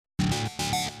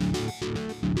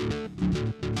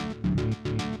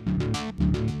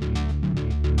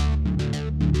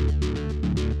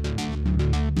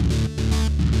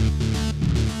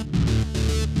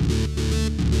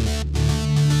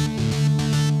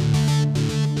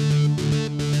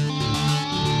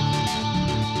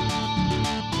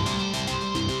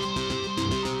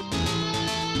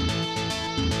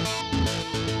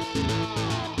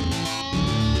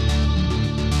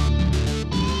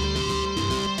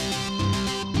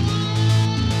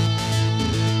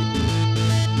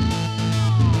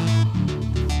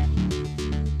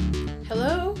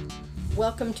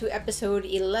welcome to episode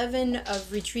 11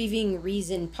 of Retrieving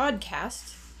Reason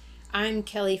podcast. I'm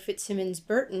Kelly Fitzsimmons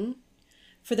Burton.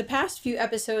 For the past few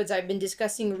episodes, I've been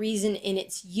discussing reason in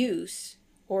its use,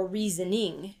 or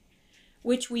reasoning,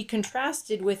 which we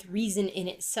contrasted with reason in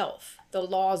itself, the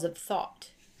laws of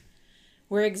thought.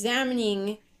 We're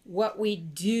examining what we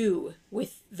do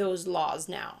with those laws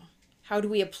now. How do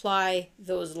we apply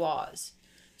those laws?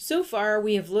 So far,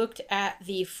 we have looked at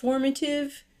the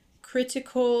formative,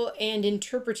 critical, and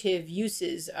interpretive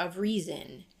uses of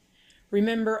reason.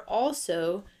 Remember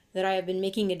also that I have been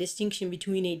making a distinction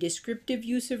between a descriptive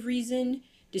use of reason,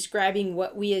 describing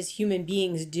what we as human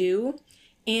beings do,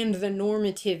 and the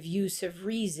normative use of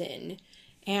reason,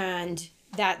 and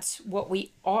that's what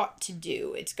we ought to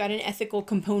do. It's got an ethical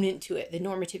component to it, the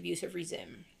normative use of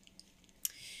reason.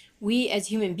 We as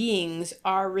human beings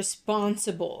are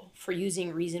responsible for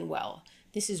using reason well.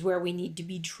 This is where we need to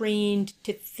be trained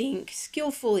to think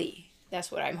skillfully.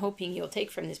 That's what I'm hoping you'll take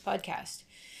from this podcast.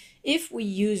 If we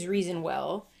use reason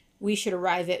well, we should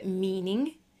arrive at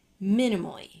meaning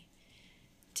minimally.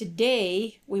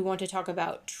 Today, we want to talk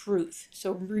about truth.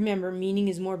 So remember, meaning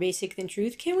is more basic than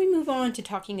truth. Can we move on to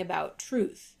talking about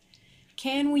truth?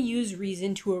 Can we use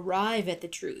reason to arrive at the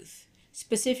truth?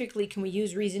 Specifically, can we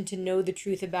use reason to know the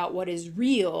truth about what is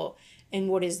real and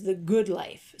what is the good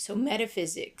life? So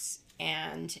metaphysics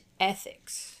and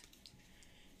ethics.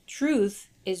 Truth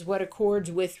is what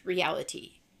accords with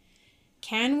reality.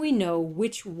 Can we know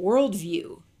which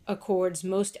worldview accords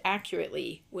most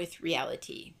accurately with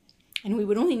reality? And we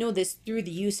would only know this through the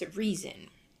use of reason.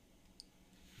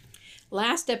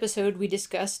 Last episode, we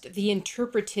discussed the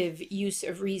interpretive use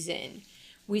of reason.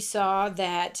 We saw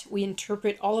that we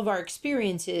interpret all of our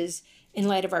experiences in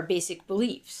light of our basic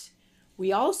beliefs.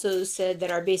 We also said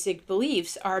that our basic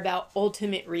beliefs are about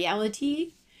ultimate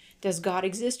reality. Does God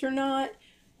exist or not?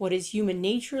 What is human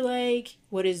nature like?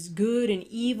 What is good and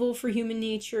evil for human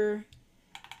nature?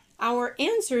 Our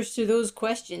answers to those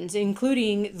questions,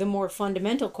 including the more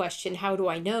fundamental question, how do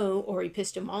I know, or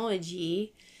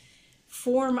epistemology,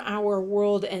 form our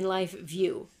world and life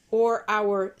view, or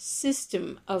our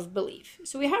system of belief.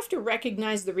 So we have to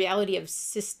recognize the reality of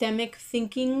systemic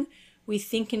thinking. We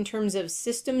think in terms of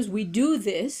systems. We do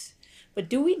this, but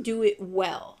do we do it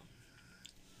well?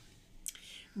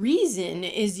 Reason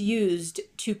is used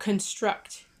to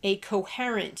construct a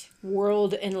coherent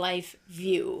world and life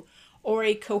view, or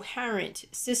a coherent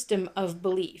system of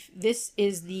belief. This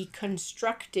is the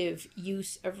constructive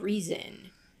use of reason.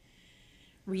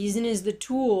 Reason is the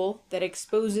tool that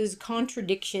exposes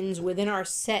contradictions within our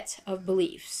set of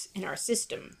beliefs in our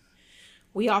system.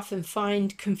 We often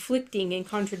find conflicting and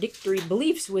contradictory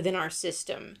beliefs within our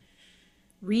system.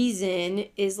 Reason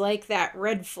is like that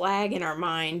red flag in our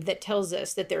mind that tells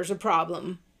us that there's a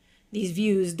problem. These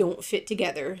views don't fit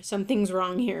together. Something's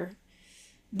wrong here.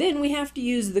 Then we have to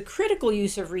use the critical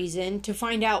use of reason to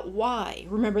find out why.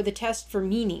 Remember the test for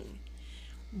meaning.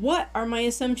 What are my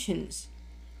assumptions?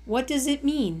 What does it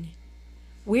mean?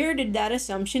 Where did that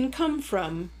assumption come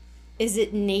from? Is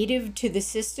it native to the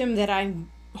system that I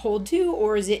hold to,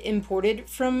 or is it imported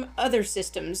from other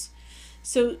systems?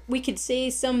 So we could say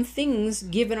some things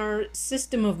given our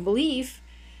system of belief,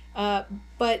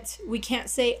 but we can't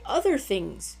say other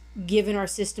things given our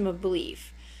system of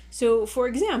belief. So, for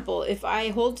example, if I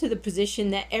hold to the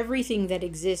position that everything that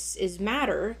exists is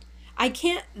matter, I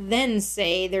can't then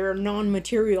say there are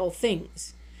non-material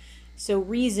things. So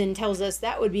reason tells us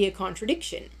that would be a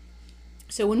contradiction.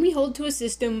 So when we hold to a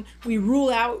system, we rule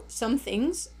out some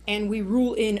things and we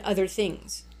rule in other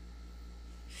things.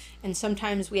 And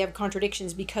sometimes we have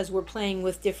contradictions because we're playing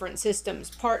with different systems,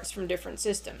 parts from different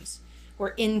systems.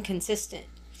 We're inconsistent.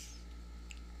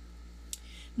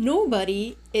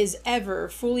 Nobody is ever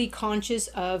fully conscious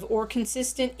of or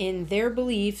consistent in their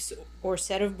beliefs or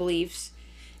set of beliefs,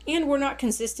 and we're not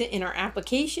consistent in our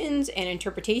applications and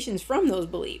interpretations from those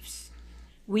beliefs.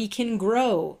 We can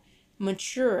grow,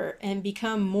 mature, and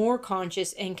become more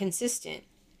conscious and consistent.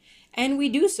 And we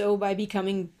do so by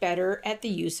becoming better at the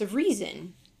use of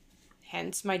reason.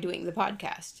 Hence my doing the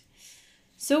podcast.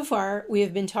 So far, we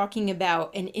have been talking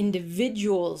about an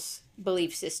individual's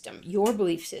belief system, your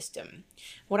belief system,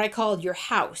 what I called your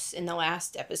house in the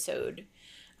last episode,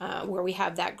 where we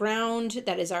have that ground,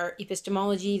 that is our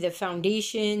epistemology, the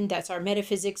foundation, that's our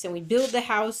metaphysics, and we build the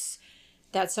house,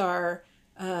 that's our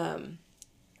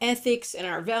ethics and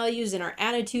our values and our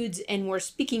attitudes, and we're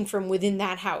speaking from within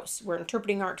that house. We're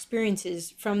interpreting our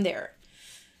experiences from there.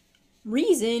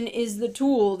 Reason is the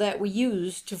tool that we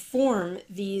use to form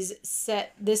this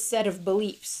set of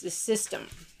beliefs, this system.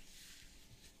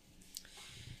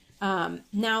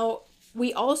 Now,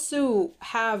 we also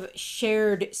have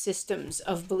shared systems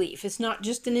of belief. It's not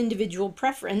just an individual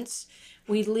preference.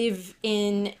 We live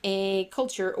in a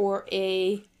culture or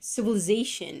a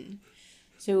civilization.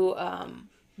 So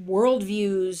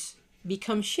worldviews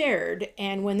become shared,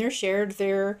 and when they're shared,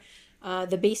 they're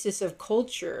the basis of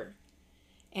culture.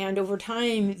 And over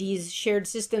time, these shared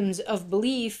systems of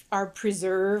belief are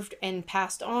preserved and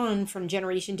passed on from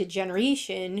generation to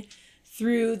generation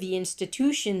through the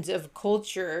institutions of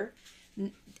culture,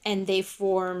 and they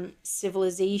form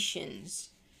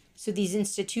civilizations. So these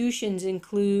institutions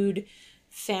include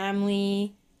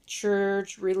family,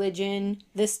 church, religion,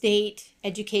 the state,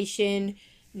 education,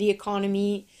 the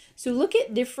economy. So look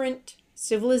at different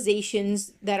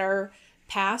civilizations that are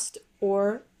past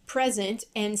or present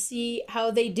and see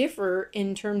how they differ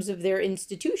in terms of their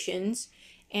institutions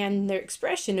and their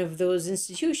expression of those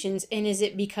institutions, and is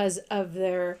it because of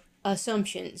their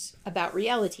assumptions about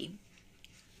reality.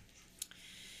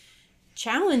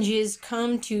 Challenges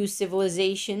come to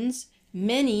civilizations.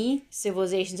 Many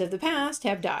civilizations of the past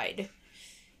have died.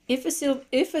 If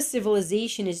a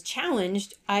civilization is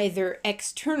challenged either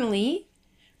externally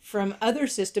from other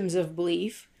systems of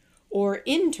belief or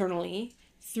internally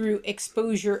through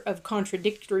exposure of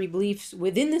contradictory beliefs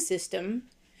within the system,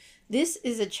 this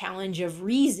is a challenge of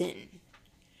reason.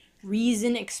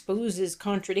 Reason exposes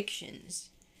contradictions.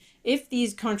 If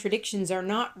these contradictions are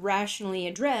not rationally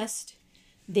addressed,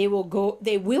 they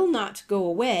will not go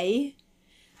away.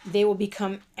 They will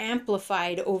become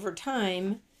amplified over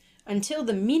time until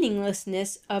the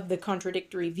meaninglessness of the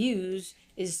contradictory views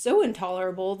is so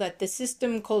intolerable that the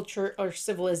system, culture, or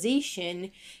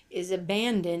civilization is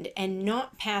abandoned and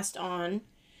not passed on.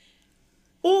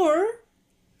 Or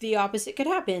the opposite could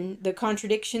happen. The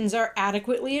contradictions are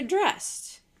adequately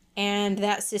addressed, and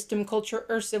that system, culture,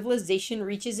 or civilization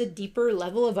reaches a deeper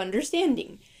level of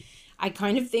understanding. I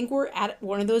kind of think we're at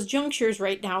one of those junctures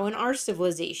right now in our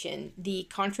civilization. The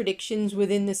contradictions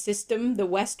within the system, the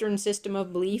Western system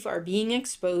of belief, are being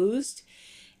exposed,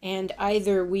 and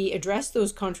either we address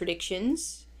those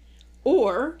contradictions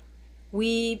or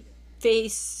we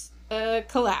face a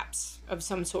collapse of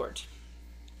some sort.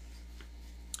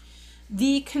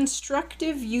 The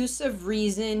constructive use of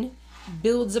reason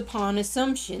builds upon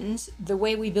assumptions the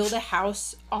way we build a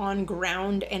house on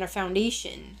ground and a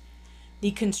foundation.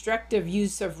 The constructive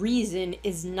use of reason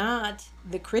is not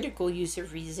the critical use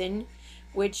of reason,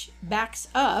 which backs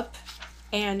up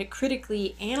and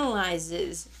critically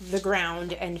analyzes the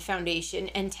ground and foundation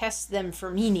and tests them for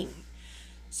meaning.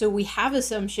 So we have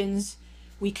assumptions,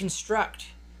 we construct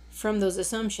from those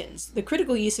assumptions. The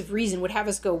critical use of reason would have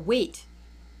us go, wait,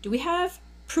 do we have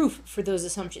proof for those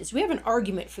assumptions? Do we have an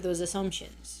argument for those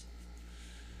assumptions?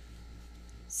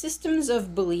 Systems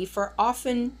of belief are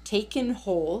often taken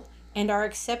whole and are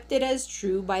accepted as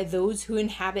true by those who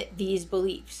inhabit these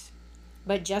beliefs.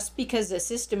 But just because a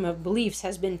system of beliefs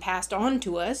has been passed on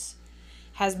to us,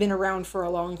 has been around for a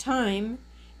long time,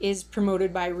 is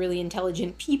promoted by really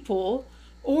intelligent people,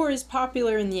 or is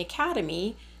popular in the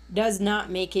academy, does not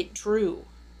make it true.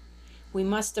 We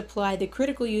must apply the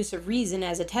critical use of reason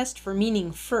as a test for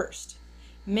meaning first.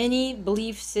 Many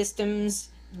belief systems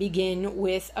begin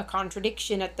with a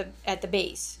contradiction at the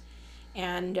base.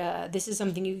 And this is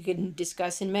something you can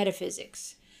discuss in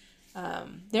metaphysics.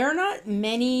 There are not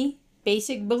many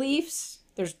basic beliefs.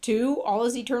 There's two: all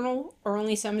is eternal or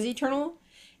only some is eternal.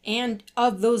 And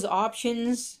of those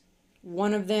options,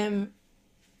 one of them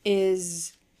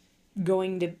is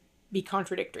going to be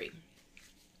contradictory.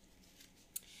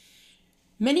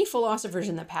 Many philosophers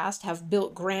in the past have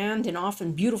built grand and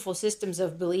often beautiful systems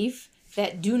of belief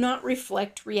that do not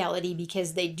reflect reality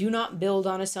because they do not build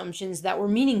on assumptions that were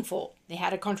meaningful. They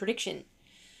had a contradiction.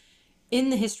 In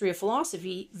the history of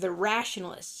philosophy, the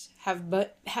rationalists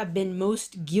have been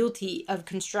most guilty of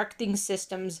constructing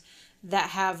systems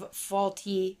that have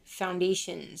faulty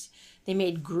foundations. They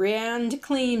made grand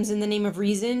claims in the name of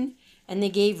reason, and they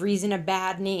gave reason a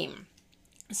bad name.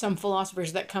 Some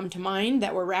philosophers that come to mind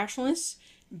that were rationalists: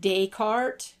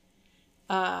 Descartes,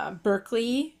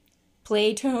 Berkeley,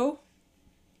 Plato,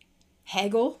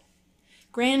 Hegel.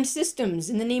 Grand systems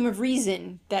in the name of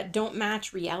reason that don't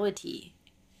match reality.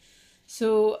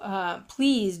 So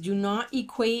please do not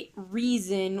equate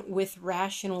reason with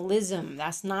rationalism.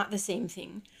 That's not the same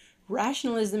thing.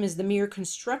 Rationalism is the mere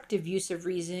constructive use of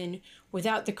reason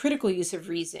without the critical use of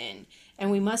reason, and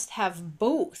we must have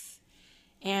both.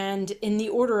 And in the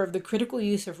order of the critical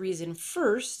use of reason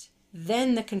first,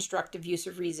 then the constructive use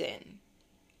of reason.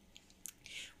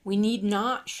 We need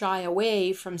not shy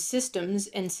away from systems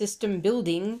and system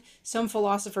building. Some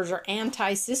philosophers are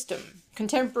anti-system.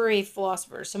 Contemporary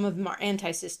philosophers, some of them are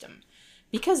anti-system.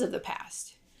 because of the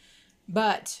past.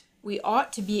 But we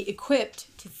ought to be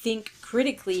equipped to think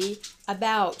critically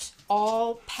about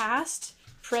all past,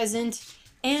 present,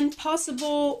 and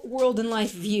possible world and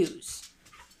life views.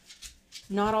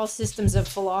 Not all systems of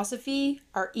philosophy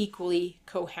are equally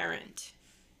coherent.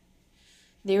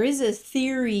 There is a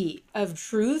theory of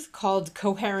truth called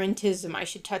coherentism. I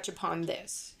should touch upon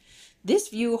this. This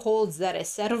view holds that a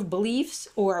set of beliefs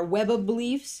or a web of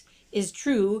beliefs is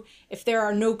true if there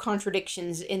are no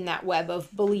contradictions in that web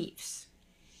of beliefs.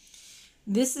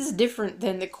 This is different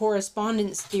than the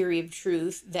correspondence theory of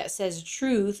truth that says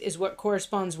truth is what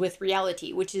corresponds with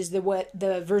reality, which is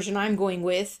the version I'm going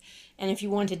with. And if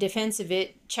you want a defense of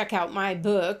it, check out my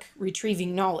book,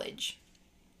 Retrieving Knowledge.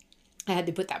 I had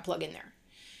to put that plug in there.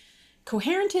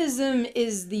 Coherentism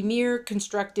is the mere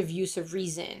constructive use of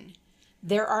reason.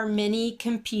 There are many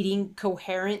competing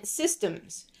coherent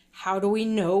systems. How do we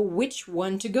know which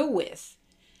one to go with?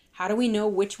 How do we know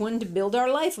which one to build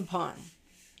our life upon?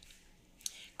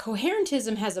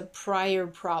 Coherentism has a prior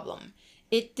problem.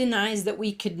 It denies that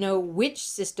we could know which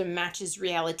system matches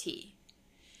reality.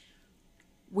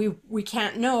 We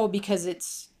can't know because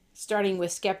it's starting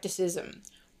with skepticism.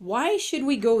 Why should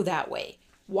we go that way?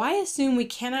 Why assume we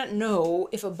cannot know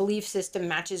if a belief system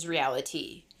matches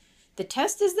reality? The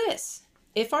test is this.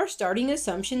 If our starting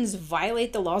assumptions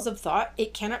violate the laws of thought,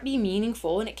 it cannot be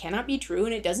meaningful and it cannot be true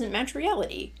and it doesn't match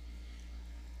reality.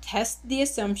 Test the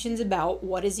assumptions about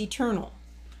what is eternal.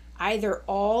 Either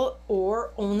all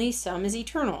or only some is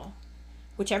eternal.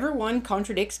 Whichever one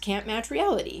contradicts can't match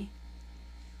reality.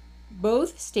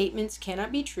 Both statements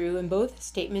cannot be true and both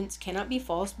statements cannot be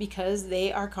false because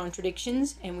they are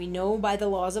contradictions, and we know by the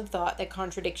laws of thought that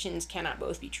contradictions cannot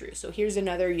both be true. So here's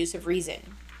another use of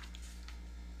reason.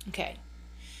 Okay.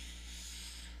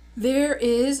 There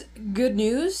is good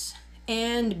news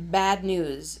and bad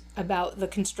news about the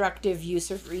constructive use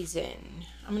of reason.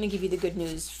 I'm going to give you the good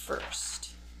news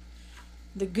first.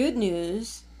 The good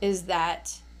news is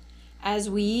that as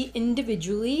we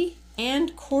individually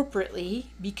and corporately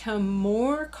become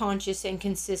more conscious and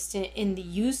consistent in the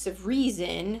use of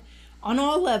reason on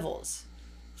all levels,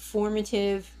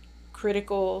 formative,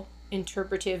 critical,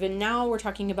 interpretive, and now we're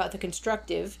talking about the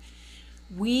constructive,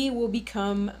 we will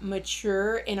become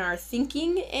mature in our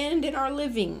thinking and in our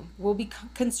living. We'll be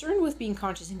concerned with being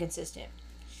conscious and consistent.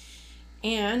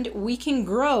 And we can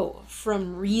grow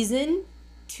from reason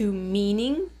to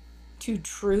meaning, to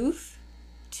truth,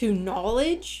 to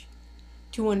knowledge,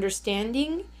 to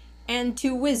understanding, and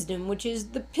to wisdom, which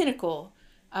is the pinnacle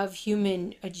of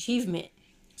human achievement.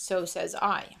 So says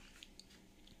I.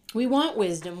 We want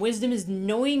wisdom. Wisdom is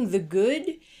knowing the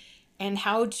good and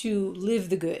how to live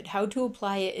the good, how to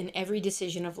apply it in every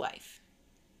decision of life.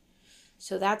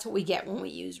 So that's what we get when we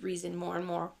use reason more and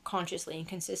more consciously and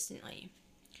consistently.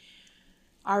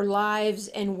 Our lives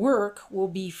and work will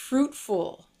be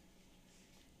fruitful.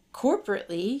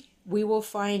 Corporately, we will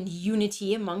find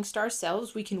unity amongst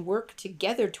ourselves. We can work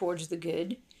together towards the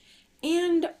good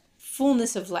and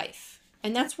fullness of life.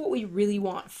 And that's what we really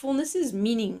want. Fullness is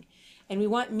meaning, and we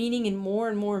want meaning and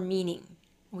more meaning.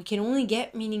 We can only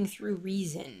get meaning through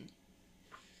reason.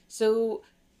 So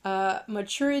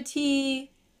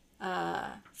maturity,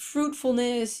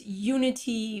 fruitfulness,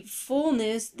 unity,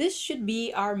 fullness, this should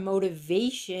be our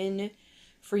motivation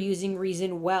for using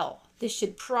reason well. This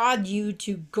should prod you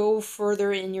to go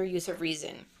further in your use of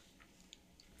reason.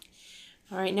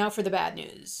 All right, now for the bad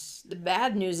news. The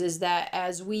bad news is that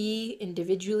as we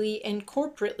individually and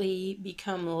corporately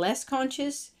become less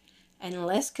conscious and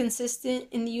less consistent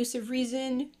in the use of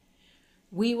reason,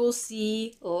 we will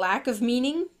see lack of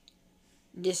meaning,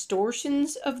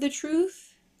 distortions of the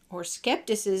truth, or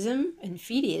skepticism and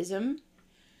fideism,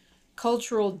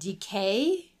 cultural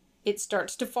decay. It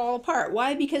starts to fall apart.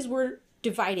 Why? Because we're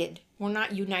divided. We're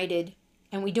not united,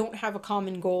 and we don't have a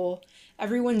common goal.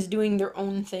 Everyone's doing their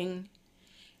own thing.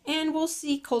 And we'll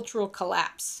see cultural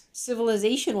collapse,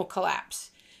 civilizational collapse,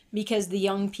 because the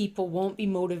young people won't be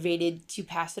motivated to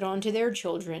pass it on to their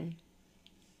children.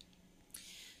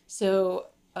 So,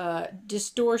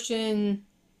 distortion,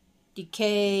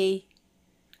 decay,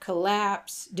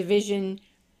 collapse, division,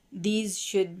 these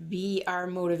should be our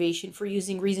motivation for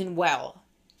using reason well.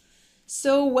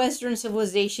 So Western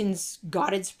civilization's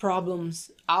got its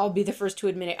problems. I'll be the first to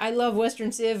admit it. I love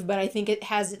Western Civ, but I think it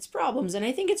has its problems. And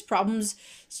I think its problems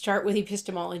start with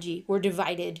epistemology. We're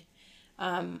divided.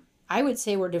 I would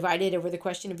say we're divided over the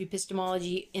question of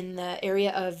epistemology in the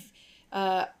area of,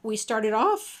 we started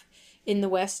off in the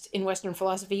West, in Western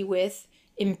philosophy, with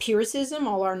empiricism.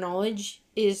 All our knowledge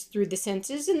is through the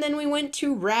senses. And then we went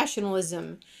to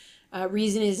rationalism.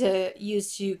 Reason is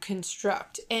used to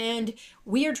construct. And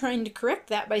we are trying to correct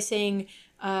that by saying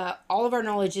all of our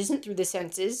knowledge isn't through the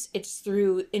senses. It's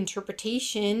through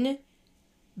interpretation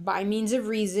by means of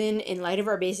reason in light of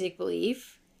our basic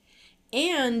belief.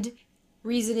 And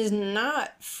reason is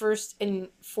not first and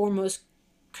foremost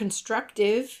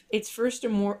constructive. It's first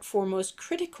and foremost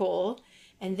critical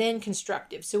and then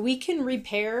constructive. So we can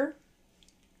repair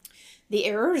the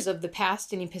errors of the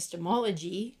past in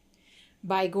epistemology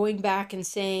by going back and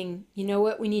saying, you know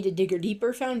what, we need to dig a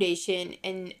deeper foundation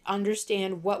and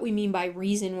understand what we mean by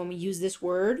reason when we use this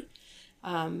word.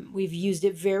 We've used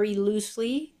it very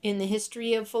loosely in the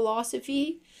history of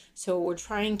philosophy, so we're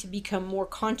trying to become more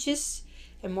conscious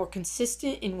and more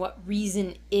consistent in what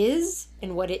reason is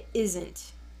and what it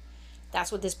isn't.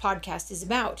 That's what this podcast is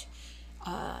about.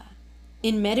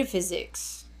 In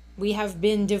metaphysics, we have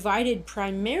been divided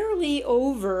primarily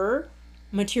over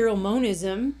material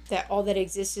monism, that all that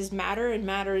exists is matter and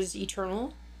matter is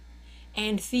eternal,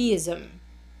 and theism.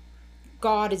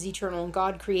 God is eternal and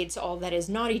God creates all that is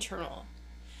not eternal.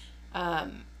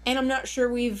 And I'm not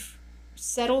sure we've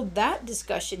settled that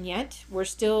discussion yet. We're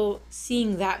still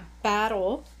seeing that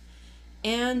battle.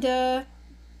 And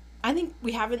I think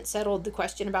we haven't settled the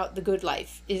question about the good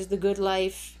life. Is the good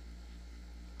life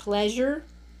pleasure?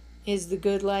 Is the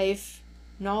good life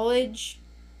knowledge?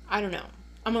 I don't know.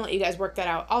 I'm going to let you guys work that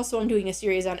out. Also, I'm doing a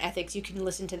series on ethics. You can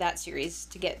listen to that series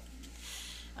to get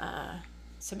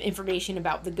some information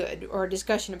about the good or a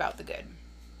discussion about the good.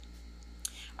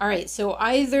 All right, so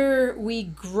either we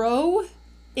grow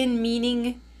in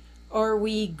meaning or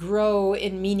we grow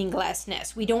in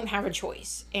meaninglessness. We don't have a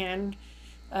choice. And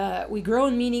we grow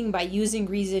in meaning by using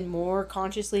reason more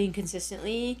consciously and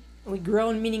consistently. And we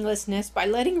grow in meaninglessness by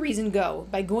letting reason go,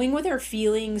 by going with our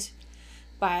feelings,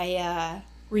 by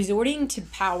resorting to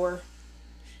power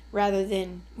rather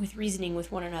than with reasoning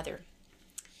with one another.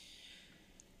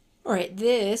 All right,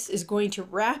 this is going to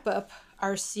wrap up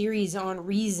our series on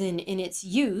reason in its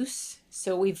use.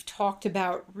 So we've talked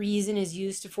about reason is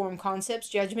used to form concepts,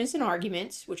 judgments, and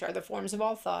arguments, which are the forms of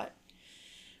all thought.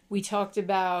 We talked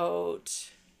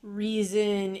about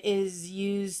reason is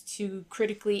used to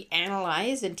critically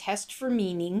analyze and test for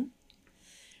meaning.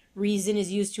 Reason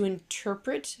is used to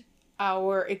interpret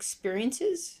our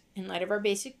experiences in light of our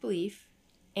basic belief,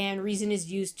 and reason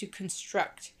is used to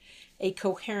construct a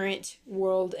coherent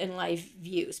world and life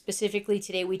view. Specifically,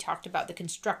 today we talked about the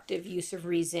constructive use of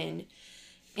reason.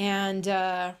 And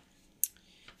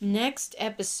next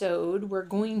episode, we're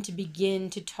going to begin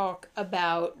to talk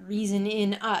about reason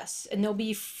in us, and there'll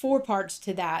be 4 parts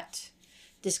to that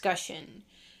discussion.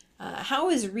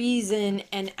 How is reason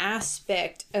an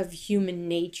aspect of human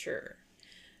nature?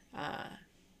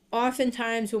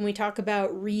 Oftentimes when we talk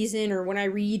about reason, or when I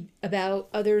read about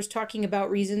others talking about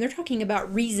reason, they're talking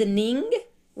about reasoning,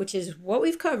 which is what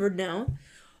we've covered now,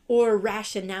 or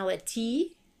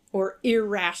rationality, or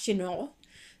irrational.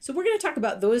 So we're going to talk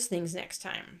about those things next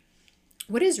time.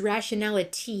 What is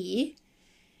rationality?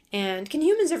 And can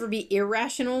humans ever be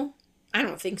irrational? I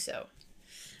don't think so.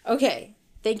 Okay,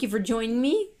 thank you for joining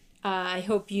me. I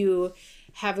hope you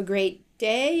have a great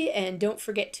day, and don't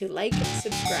forget to like,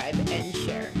 subscribe, and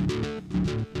share.